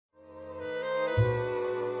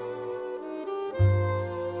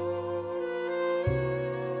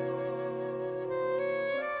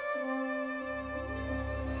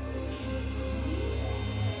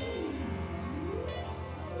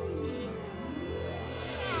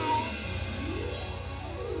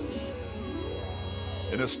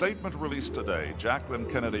In a statement released today, Jacqueline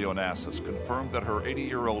Kennedy Onassis confirmed that her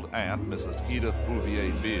 80-year-old aunt, Mrs. Edith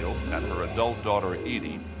Bouvier Beale, and her adult daughter,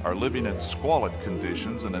 Edie, are living in squalid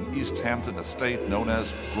conditions in an East Hampton estate known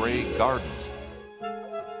as Grey Gardens.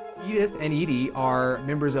 Edith and Edie are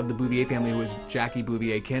members of the Bouvier family, who was Jackie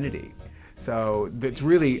Bouvier Kennedy. So it's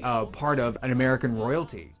really part of an American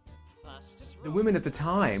royalty. The women at the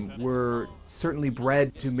time were certainly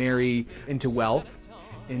bred to marry into wealth,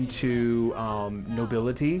 into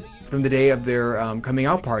nobility. From the day of their coming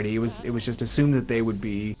out party, it was just assumed that they would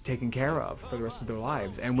be taken care of for the rest of their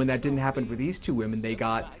lives. And when that didn't happen for these two women, they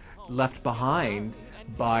got left behind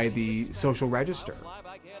by the social register.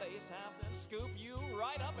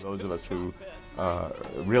 Those of us who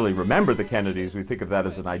really remember the Kennedys, we think of that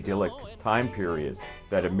as an idyllic time period,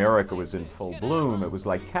 that America was in full bloom. It was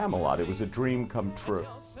like Camelot. It was a dream come true.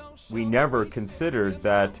 We never considered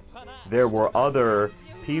that there were other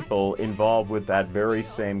people involved with that very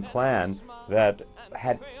same clan that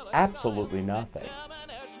had absolutely nothing.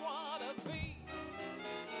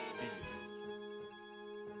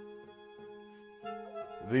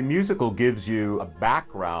 The musical gives you a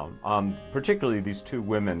background on particularly these two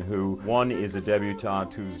women who, one is a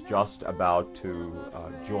debutante who's just about to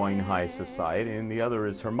join high society, and the other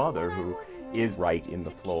is her mother, who is right in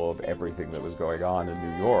the flow of everything that was going on in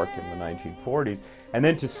New York in the 1940s. And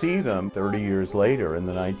then to see them 30 years later in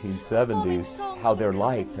the 1970s, how their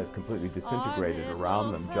life has completely disintegrated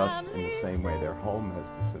around them, just in the same way their home has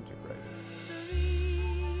disintegrated.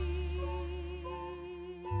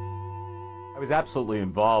 I was absolutely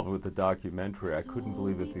involved with the documentary. I couldn't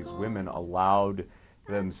believe that these women allowed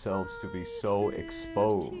themselves to be so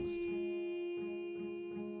exposed. You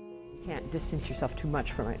can't distance yourself too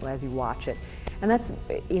much from it as you watch it. And that's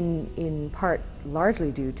in part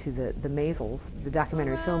largely due to the Maisels, the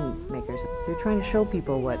documentary filmmakers. They're trying to show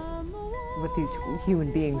people what these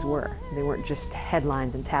human beings were. They weren't just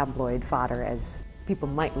headlines and tabloid fodder as people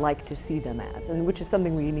might like to see them as, and which is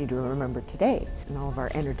something we need to remember today in all of our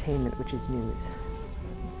entertainment, which is news.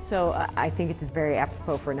 So I think it's very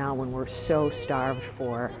apropos for now when we're so starved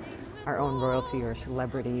for our own royalty or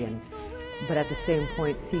celebrity, but at the same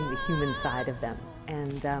point seeing the human side of them.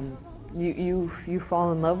 And you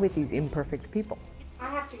fall in love with these imperfect people. I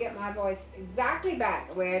have to get my voice exactly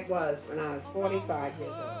back where it was when I was 45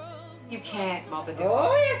 years old. You can't, Mother, do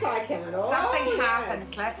Oh, yes, I can. Oh, something yes.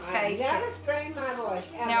 happens, let's face it. I never strained my voice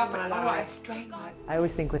ever No, in but my I life. strain my... I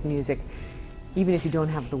always think with music, even if you don't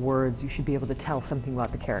have the words, you should be able to tell something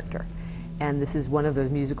about the character. And this is one of those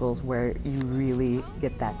musicals where you really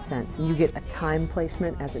get that sense. And you get a time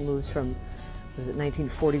placement as it moves from, was it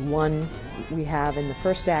 1941 we have in the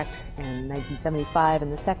first act and 1975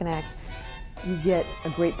 in the second act. You get a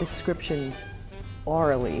great description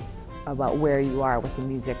orally about where you are with the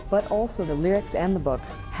music, but also the lyrics and the book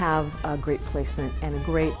have a great placement and a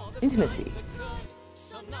great intimacy.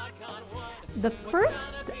 The first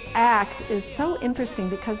act is so interesting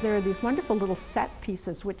because there are these wonderful little set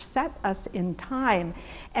pieces which set us in time.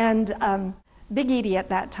 And Big Edie at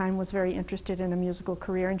that time was very interested in a musical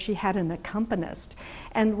career, and she had an accompanist.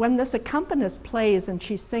 And when this accompanist plays and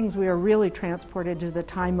she sings, we are really transported to the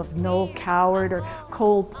time of Noel Coward or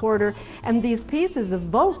Cole Porter. And these pieces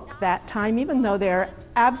evoke that time, even though they're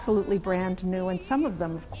absolutely brand new. And some of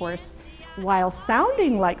them, of course, while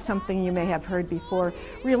sounding like something you may have heard before,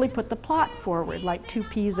 really put the plot forward, like two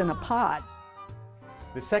peas in a pod.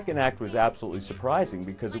 The second act was absolutely surprising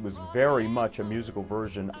because it was very much a musical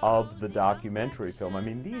version of the documentary film. I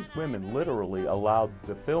mean, these women literally allowed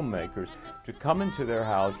the filmmakers to come into their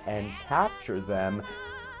house and capture them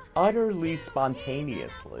utterly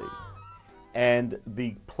spontaneously. And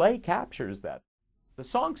the play captures that. The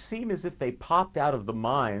songs seem as if they popped out of the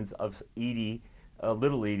minds of Edie,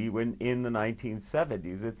 little Edie, in the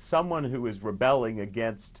 1970s. It's someone who is rebelling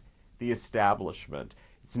against the establishment.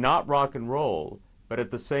 It's not rock and roll, but at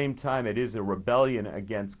the same time it is a rebellion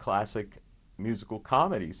against classic musical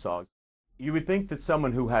comedy songs. You would think that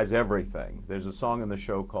someone who has everything, there's a song in the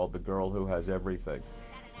show called The Girl Who Has Everything,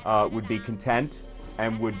 would be content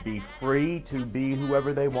and would be free to be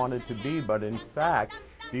whoever they wanted to be, but in fact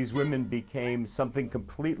these women became something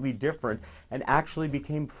completely different and actually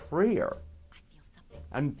became freer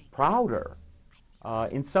and prouder.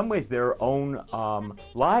 In some ways their own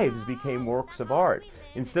lives became works of art.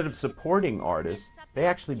 Instead of supporting artists, they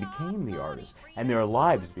actually became the artists, and their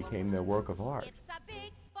lives became their work of art.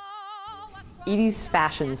 Edie's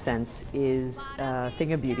fashion sense is a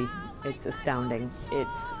thing of beauty. It's astounding.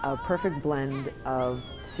 It's a perfect blend of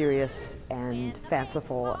serious and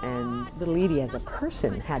fanciful, and little Edie as a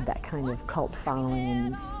person had that kind of cult following,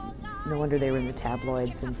 and no wonder they were in the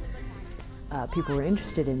tabloids. And people were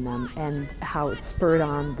interested in them, and how it spurred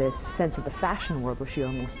on this sense of the fashion world where she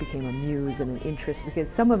almost became a muse and an interest, because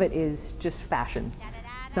some of it is just fashion,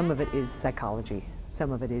 some of it is psychology,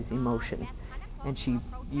 some of it is emotion, and she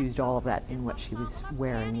used all of that in what she was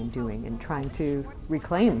wearing and doing and trying to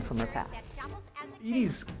reclaim from her past.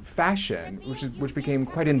 Edie's fashion, which became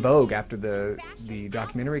quite in vogue after the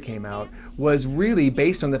documentary came out, was really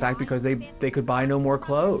based on the fact because they could buy no more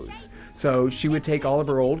clothes. So she would take all of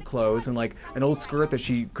her old clothes and, like an old skirt that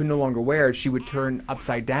she could no longer wear, she would turn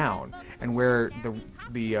upside down and wear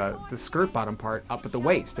the skirt bottom part up at the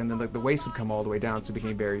waist, and then like the waist would come all the way down, so it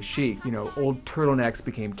became very chic. You know, old turtlenecks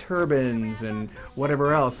became turbans and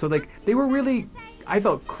whatever else. So like they were really, I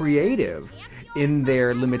felt, creative in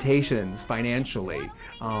their limitations financially.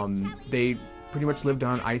 They pretty much lived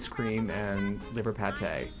on ice cream and liver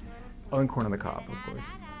pate. Oh, and corn on the cob, of course.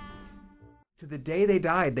 To the day they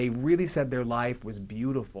died, they really said their life was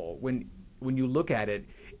beautiful. When you look at it,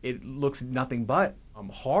 it looks nothing but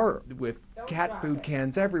horror, with cat food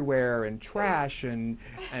cans everywhere and trash and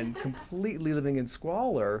completely living in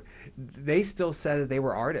squalor. They still said that they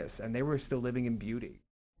were artists and they were still living in beauty.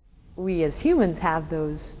 We as humans have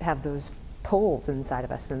those poles inside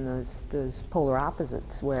of us, and those polar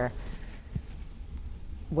opposites, where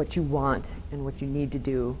what you want and what you need to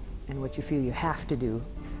do and what you feel you have to do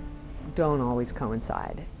don't always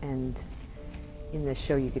coincide. And in this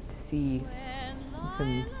show you get to see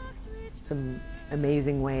some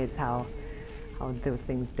amazing ways how those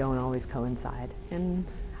things don't always coincide and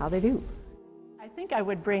how they do. I think I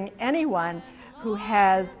would bring anyone who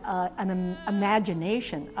has an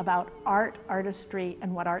imagination about art, artistry,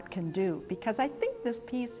 and what art can do, because I think this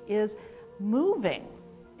piece is moving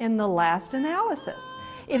in the last analysis.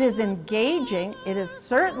 It is engaging, it is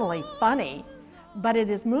certainly funny, but it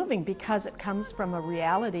is moving because it comes from a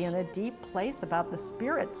reality and a deep place about the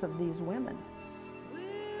spirits of these women.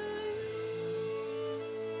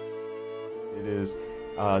 It is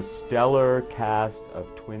a stellar cast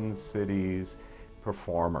of Twin Cities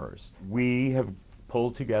performers. We have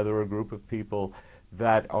pulled together a group of people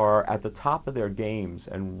that are at the top of their games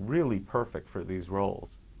and really perfect for these roles.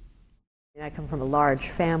 I come from a large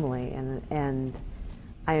family, and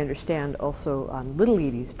I understand also on little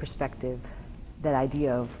Edie's perspective, that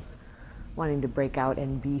idea of wanting to break out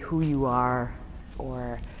and be who you are,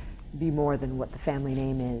 or be more than what the family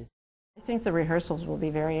name is. I think the rehearsals will be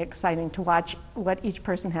very exciting to watch what each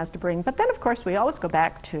person has to bring. But then, of course, we always go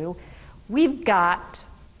back to, we've got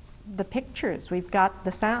the pictures, we've got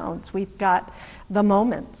the sounds, we've got the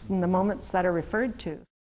moments, and the moments that are referred to.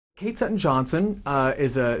 Kate Sutton-Johnson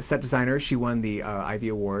is a set designer. She won the Ivy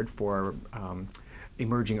Award for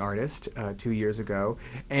Emerging Artist 2 years ago,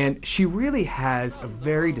 and she really has a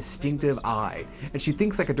very distinctive eye, and she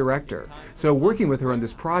thinks like a director. So working with her on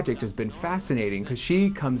this project has been fascinating, because she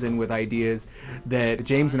comes in with ideas that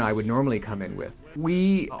Jayme and I would normally come in with.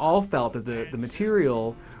 We all felt that the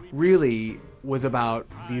material really was about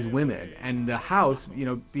these women, and the house, you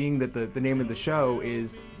know, being that the name of the show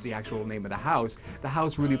is the actual name of the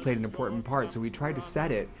house really played an important part, so we tried to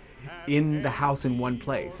set it in the house in one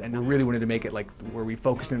place, and I really wanted to make it like where we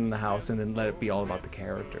focused in on the house and then let it be all about the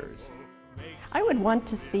characters. I would want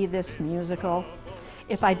to see this musical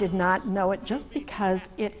if I did not know it, just because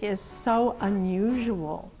it is so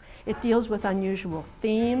unusual. It deals with unusual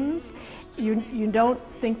themes. You don't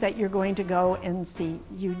think that you're going to go and see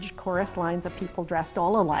huge chorus lines of people dressed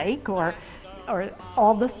all alike, or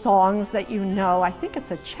all the songs that you know. I think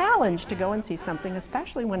it's a challenge to go and see something,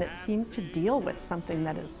 especially when it seems to deal with something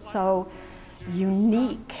that is so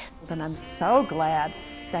unique. And I'm so glad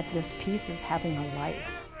that this piece is having a life.